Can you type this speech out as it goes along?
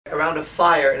around a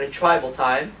fire in a tribal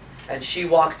time, and she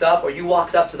walked up, or you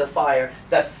walked up to the fire,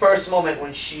 that first moment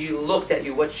when she looked at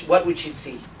you, what would she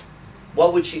see?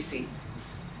 What would she see?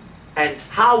 And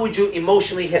how would you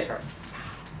emotionally hit her?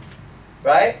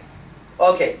 Right?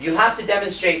 Okay, you have to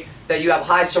demonstrate that you have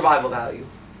high survival value.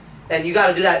 And you got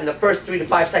to do that in the first 3 to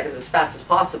 5 seconds as fast as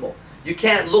possible. You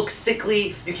can't look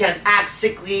sickly, you can't act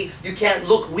sickly, you can't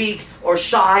look weak or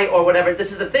shy or whatever.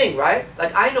 This is the thing, right?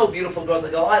 Like, I know beautiful girls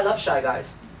that go, oh, I love shy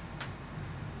guys.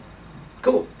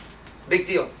 Cool. Big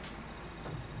deal.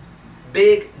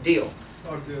 Big deal.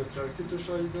 Are they attracted to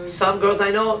shy guys? Some girls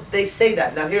I know, they say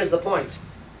that. Now here's the point.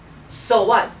 So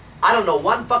what? I don't know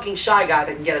one fucking shy guy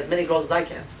that can get as many girls as I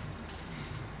can.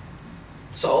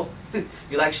 So,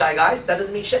 you like shy guys? That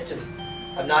doesn't mean shit to me.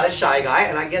 I'm not a shy guy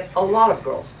and I get a lot of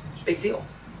girls. Big deal.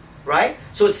 Right?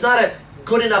 So it's not a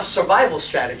good enough survival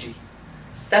strategy.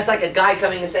 That's like a guy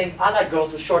coming and saying, I like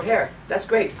girls with short hair. That's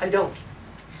great. I don't.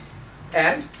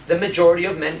 And the majority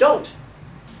of men don't.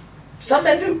 Some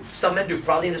men do. Some men do.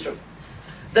 Probably in this room.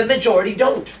 The majority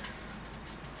don't.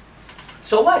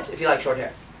 So what if you like short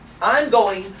hair? I'm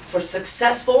going for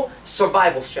successful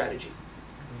survival strategy.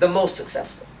 The most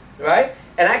successful. Right?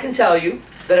 And I can tell you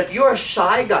that if you're a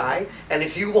shy guy and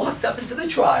if you walked up into the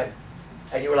tribe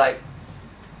and you were like,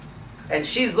 and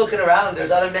she's looking around,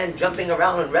 there's other men jumping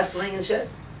around and wrestling and shit,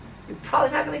 you're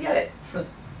probably not going to get it.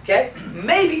 Okay?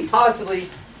 Maybe, possibly,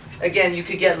 again, you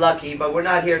could get lucky, but we're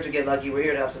not here to get lucky. We're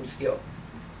here to have some skill.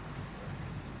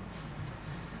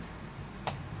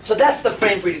 So that's the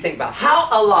frame for you to think about. How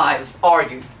alive are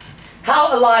you?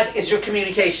 How alive is your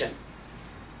communication?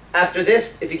 After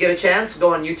this, if you get a chance,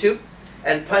 go on YouTube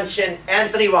and punch in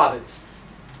Anthony Robbins.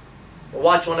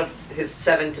 Watch one of his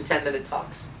 7 to 10 minute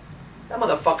talks. That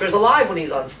motherfucker's alive when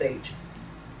he's on stage.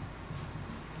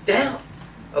 Damn.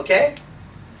 Okay?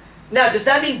 Now, does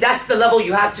that mean that's the level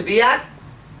you have to be at?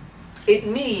 It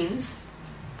means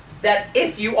that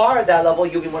if you are at that level,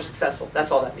 you'll be more successful.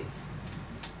 That's all that means.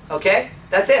 Okay?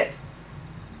 That's it.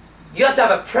 You have to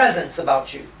have a presence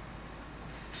about you.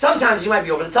 Sometimes you might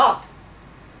be over the top.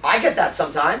 I get that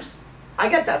sometimes. I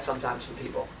get that sometimes from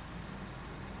people.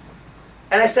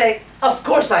 And I say, of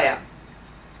course I am.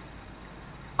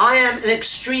 I am an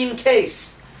extreme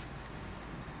case.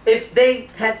 If they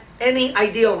had any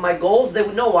idea of my goals, they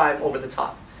would know why I'm over the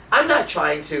top. I'm not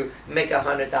trying to make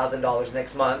 $100,000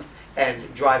 next month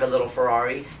and drive a little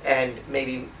Ferrari and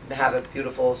maybe have a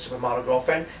beautiful supermodel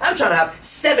girlfriend. I'm trying to have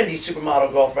 70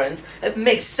 supermodel girlfriends and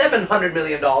make $700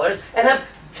 million and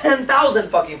have 10,000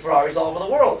 fucking Ferraris all over the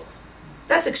world.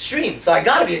 That's extreme, so I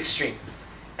gotta be extreme.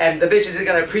 And the bitch is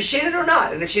gonna appreciate it or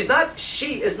not. And if she's not,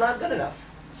 she is not good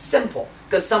enough. Simple.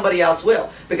 Because somebody else will.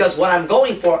 Because what I'm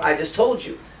going for, I just told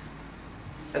you.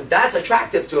 And that's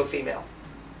attractive to a female.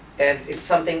 And it's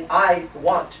something I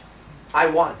want. I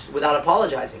want, without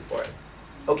apologizing for it.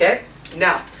 Okay?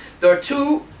 Now, there are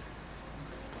 2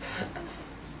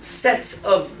 sets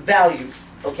of values,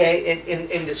 okay,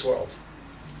 in this world.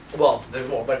 Well, there's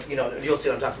more, but you know, you'll see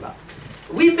what I'm talking about.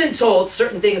 We've been told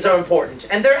certain things are important,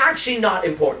 and they're actually not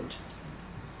important.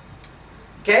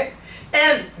 Okay?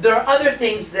 And there are other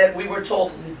things that we were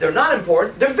told they're not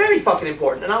important. They're very fucking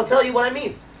important, and I'll tell you what I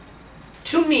mean.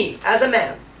 To me, as a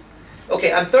man,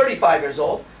 okay, I'm 35 years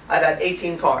old. I've had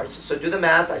 18 cars. So do the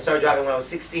math. I started driving when I was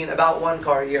 16, about 1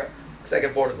 car a year, because I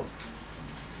get bored of them.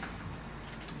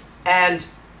 And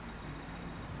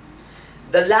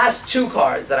the last 2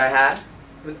 cars that I had,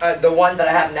 the one that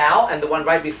I have now and the one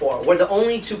right before, were the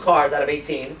only 2 cars out of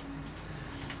 18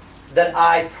 that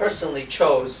I personally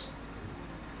chose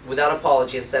without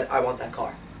apology and said, I want that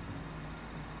car.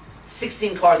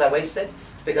 16 cars I wasted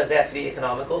because they had to be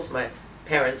economical, so my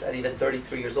parents at even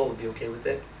 33 years old would be okay with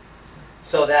it.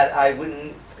 So that I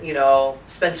wouldn't, you know,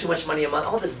 spend too much money a month,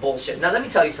 all this bullshit. Now let me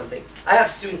tell you something. I have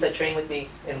students that train with me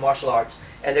in martial arts,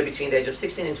 and they're between the age of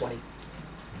 16 and 20.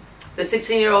 The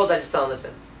 16-year-olds, I just tell them,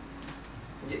 listen,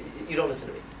 you don't listen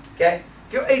to me, okay?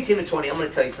 If you're 18 to 20, I'm going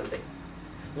to tell you something.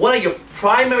 One of your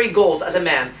primary goals as a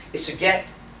man is to get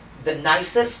the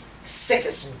nicest,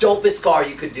 sickest, dopest car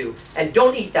you could do. And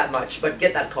don't eat that much, but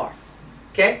get that car,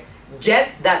 okay?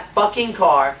 Get that fucking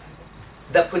car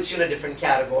that puts you in a different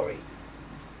category.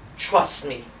 Trust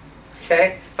me,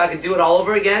 okay? If I could do it all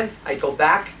over again, I'd go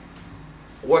back,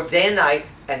 work day and night,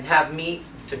 and have me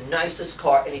the nicest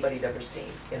car anybody had ever seen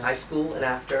in high school and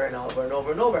after and over and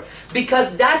over and over.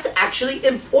 Because that's actually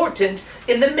important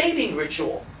in the mating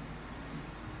ritual.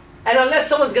 And unless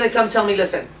someone's going to come tell me,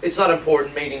 listen, it's not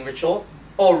important mating ritual.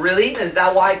 Oh, really? Is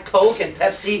that why Coke and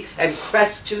Pepsi and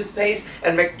Crest toothpaste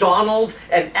and McDonald's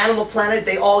and Animal Planet,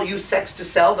 they all use sex to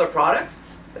sell their products?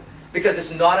 Because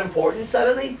it's not important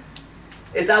suddenly?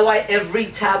 Is that why every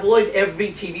tabloid, every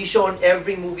TV show, and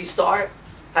every movie star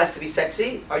has to be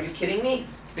sexy? Are you kidding me?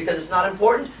 Because it's not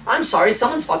important? I'm sorry,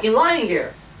 someone's fucking lying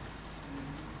here.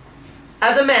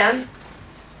 As a man,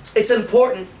 it's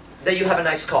important that you have a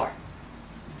nice car.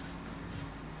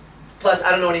 Plus,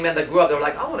 I don't know any men that grew up, they were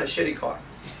like, I want a shitty car.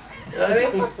 You know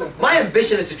what I mean? My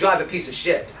ambition is to drive a piece of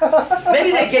shit.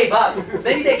 Maybe they gave up.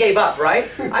 Maybe they gave up, right?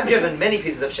 I've driven many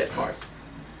pieces of shit cars.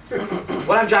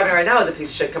 What I'm driving right now is a piece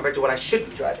of shit compared to what I should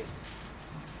be driving.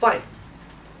 Fine.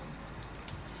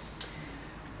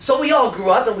 So we all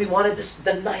grew up and we wanted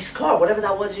the nice car, whatever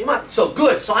that was in your mind. So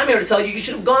good. So I'm here to tell you, you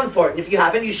should have gone for it. And if you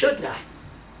haven't, you should now.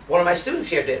 One of my students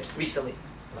here did recently.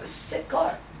 What a sick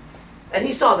car. And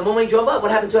he saw the moment he drove up,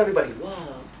 what happened to everybody?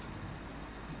 Whoa.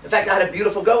 In fact, I had a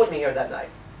beautiful girl with me here that night.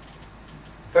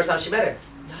 First time she met him.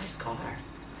 Nice car.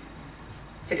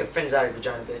 Take your fingers out of your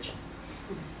vagina, bitch.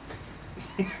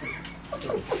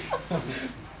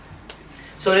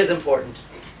 So it is important.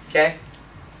 Okay?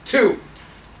 2.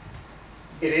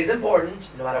 It is important,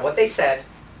 no matter what they said,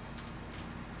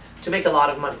 to make a lot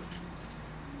of money.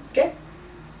 Okay?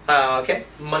 Okay?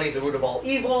 Money's the root of all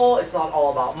evil. It's not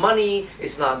all about money.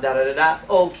 It's not da-da-da-da.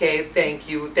 Okay, thank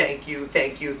you, thank you,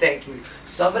 thank you, thank you.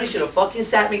 Somebody should have fucking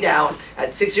sat me down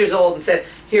at 6 years old and said,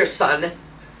 here, son,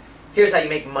 here's how you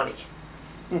make money.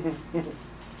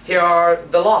 Here are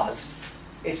the laws.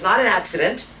 It's not an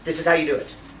accident. This is how you do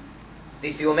it.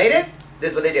 These people made it.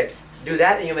 This is what they did. Do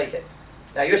that and you make it.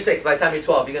 Now you're 6. By the time you're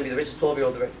 12, you're going to be the richest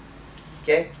 12-year-old there is.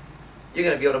 Okay? You're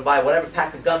going to be able to buy whatever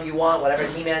pack of gum you want, whatever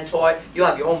He-Man toy. You'll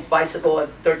have your own bicycle at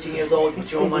 13 years old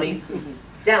with your own money.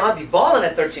 Damn, I'd be balling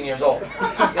at 13 years old. You know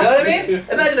what I mean?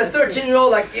 Imagine a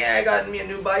 13-year-old like, yeah, I got me a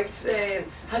new bike today. And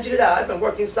how'd you do that? I've been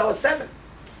working since I was 7.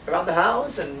 Around the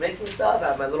house and making stuff. I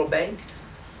have my little bank.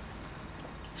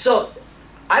 So,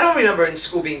 I don't remember in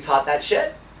school being taught that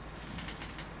shit.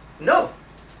 No.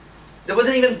 That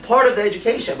wasn't even part of the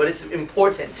education, but it's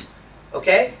important.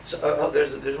 Okay? So,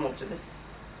 there's more to this.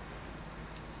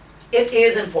 It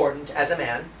is important, as a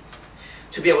man,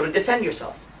 to be able to defend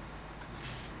yourself.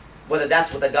 Whether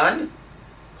that's with a gun,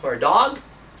 or a dog,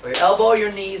 or your elbow, or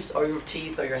your knees, or your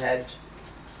teeth, or your head.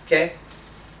 Okay?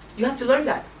 You have to learn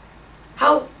that.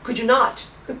 How could you not?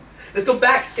 Let's go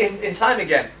back in time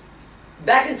again.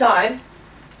 Back in time,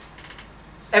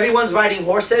 everyone's riding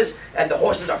horses, and the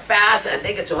horses are fast, and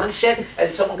they get to hunt shit, and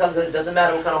someone comes in, it doesn't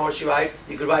matter what kind of horse you ride,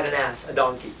 you could ride an ass, a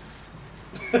donkey.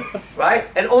 Right?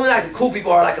 And only like the cool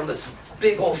people are like on this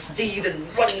big old steed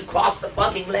and running across the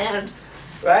fucking land.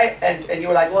 Right? And you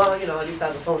were like, well, you know, at least I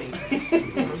have a pony.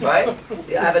 Right?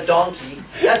 Yeah, I have a donkey.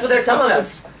 That's what they're telling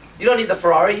us. You don't need the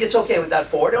Ferrari, it's okay with that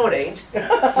Ford. No, it ain't.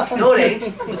 No, it ain't.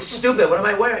 It's stupid. What am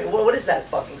I wearing? What is that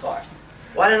fucking car?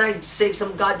 Why didn't I save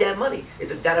some goddamn money?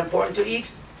 Is it that important to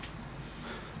eat?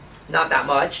 Not that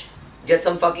much. Get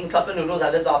some fucking cup of noodles. I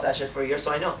lived off that shit for a year,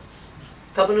 so I know.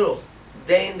 Cup of noodles.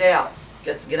 Day in, day out.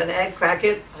 Get an egg, crack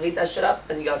it, heat that shit up,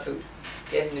 and you got food.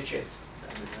 Get nutrients.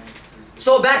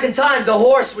 So back in time, the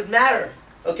horse would matter.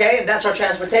 Okay? And that's our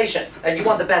transportation. And you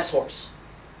want the best horse.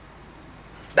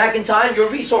 Back in time, your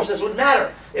resources would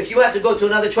matter. If you had to go to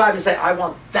another tribe and say, I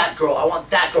want that girl, I want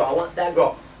that girl, I want that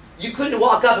girl. You couldn't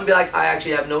walk up and be like, I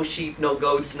actually have no sheep, no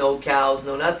goats, no cows,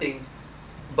 no nothing.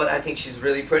 But I think she's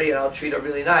really pretty and I'll treat her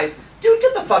really nice. Dude,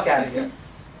 get the fuck out of here.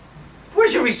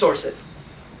 Where's your resources?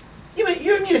 You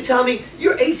mean to tell me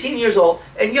you're 18 years old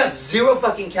and you have 0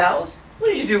 fucking cows? What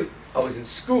did you do? I was in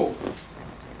school.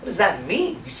 What does that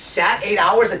mean? You sat 8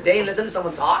 hours a day and listened to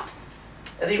someone talk?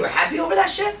 And then you were happy over that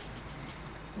shit?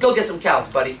 Go get some cows,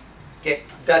 buddy. Okay,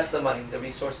 that's the money, the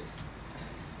resources.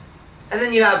 And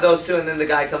then you have those two, and then the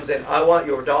guy comes in, I want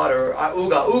your daughter,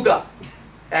 ooga, ooga.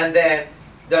 And then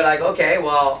they're like, okay,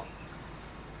 well,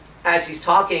 as he's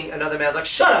talking, another man's like,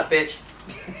 shut up, bitch.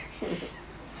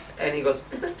 And he goes,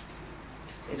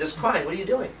 he's just crying, what are you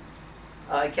doing?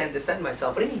 I can't defend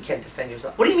myself. What do you mean you can't defend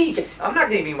yourself? What do you mean you can't? I'm not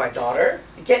giving you my daughter.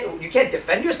 You can't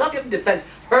defend yourself? You have to defend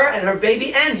her and her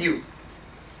baby and you.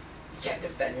 You can't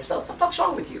defend yourself. What the fuck's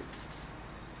wrong with you?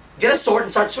 Get a sword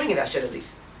and start swinging that shit at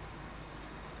least.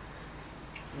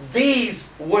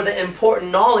 These were the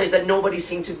important knowledge that nobody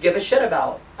seemed to give a shit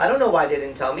about. I don't know why they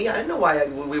didn't tell me. I don't know why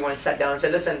we weren't sat down and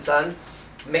said, listen, son,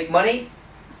 make money,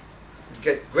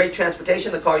 get great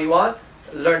transportation, the car you want,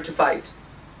 learn to fight.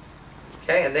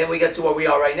 Okay, and then we get to where we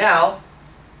are right now,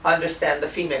 understand the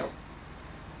female.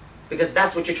 Because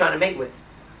that's what you're trying to mate with.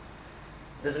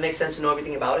 Does it make sense to know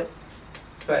everything about it?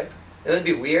 Right? It would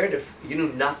be weird if you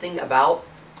knew nothing about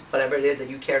whatever it is that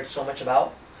you cared so much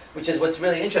about. Which is what's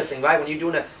really interesting, right? When you're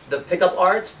doing the pickup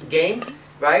arts, the game,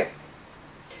 right?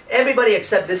 Everybody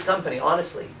except this company,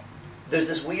 honestly. there's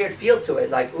this weird feel to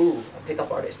it, like, ooh, a pickup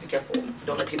artist, be careful,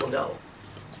 don't let people know.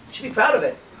 You should be proud of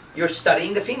it. You're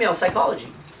studying the female psychology,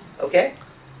 okay?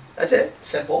 That's it,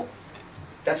 simple.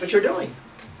 That's what you're doing.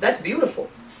 That's beautiful.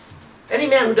 Any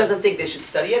man who doesn't think they should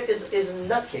study it is a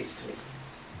nutcase to me.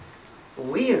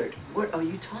 Weird, what are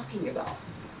you talking about?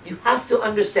 You have to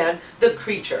understand the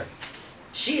creature.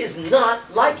 She is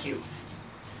not like you.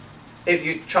 If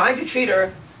you're trying to treat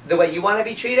her the way you want to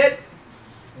be treated,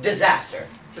 disaster,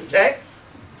 okay?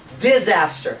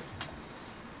 Disaster.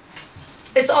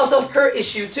 It's also her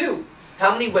issue too.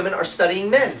 How many women are studying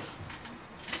men?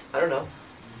 I don't know.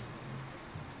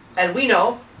 And we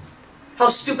know how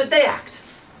stupid they act.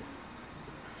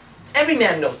 Every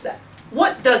man knows that.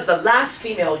 What does the last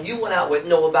female you went out with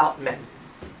know about men?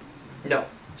 No.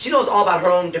 She knows all about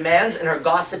her own demands and her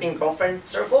gossiping girlfriend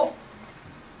circle.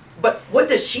 But what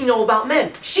does she know about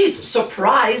men? She's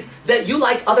surprised that you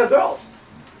like other girls.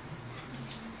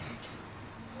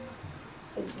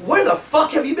 Where the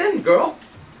fuck have you been, girl?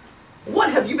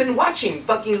 What have you been watching?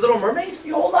 Fucking Little Mermaid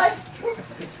your whole life?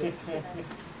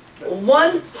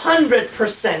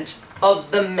 100%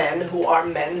 of the men who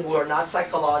are not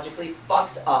psychologically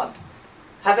fucked up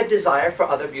have a desire for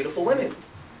other beautiful women.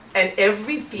 And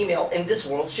every female in this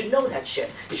world should know that shit.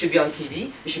 It should be on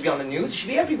TV, it should be on the news, it should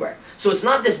be everywhere. So it's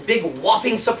not this big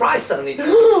whopping surprise suddenly.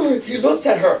 He looked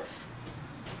at her.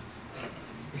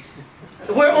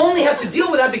 We only have to deal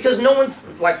with that because no one's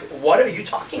like, what are you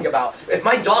talking about? If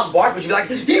my dog barked, would you be like,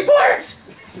 he barks?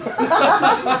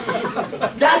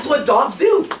 That's what dogs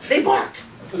do. They bark.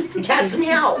 Cats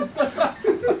meow.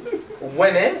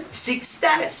 Women seek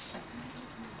status.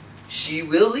 She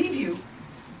will leave you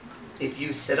if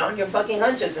you sit on your fucking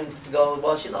hunches and go,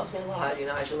 well, she loves me a lot, you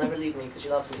know, she'll never leave me because she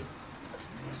loves me.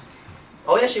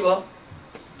 Oh yeah, she will.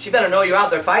 She better know you're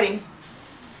out there fighting.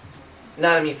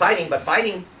 Not I mean fighting, but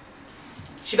fighting.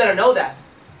 She better know that.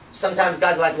 Sometimes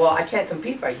guys are like, well, I can't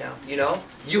compete right now, you know?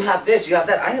 You have this, you have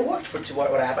that. I worked for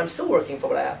what I have. I'm still working for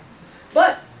what I have.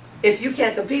 But if you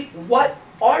can't compete, what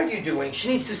are you doing? She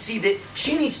needs to see that.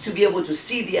 She needs to be able to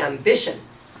see the ambition.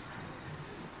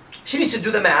 She needs to do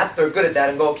the math. They're good at that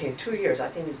and go, okay, in 2 years, I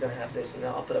think he's going to have this, and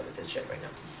I'll put up with this shit right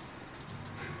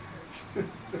now.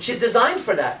 She's designed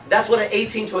for that. That's what an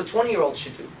 18 to a 20-year-old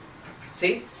should do.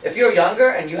 See? If you're younger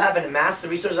and you haven't amassed the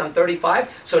resources, I'm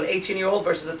 35, so an 18-year-old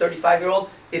versus a 35-year-old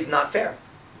is not fair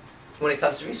when it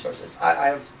comes to resources. I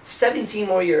have 17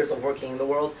 more years of working in the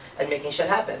world and making shit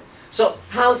happen. So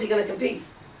how is he going to compete?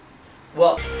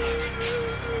 Well,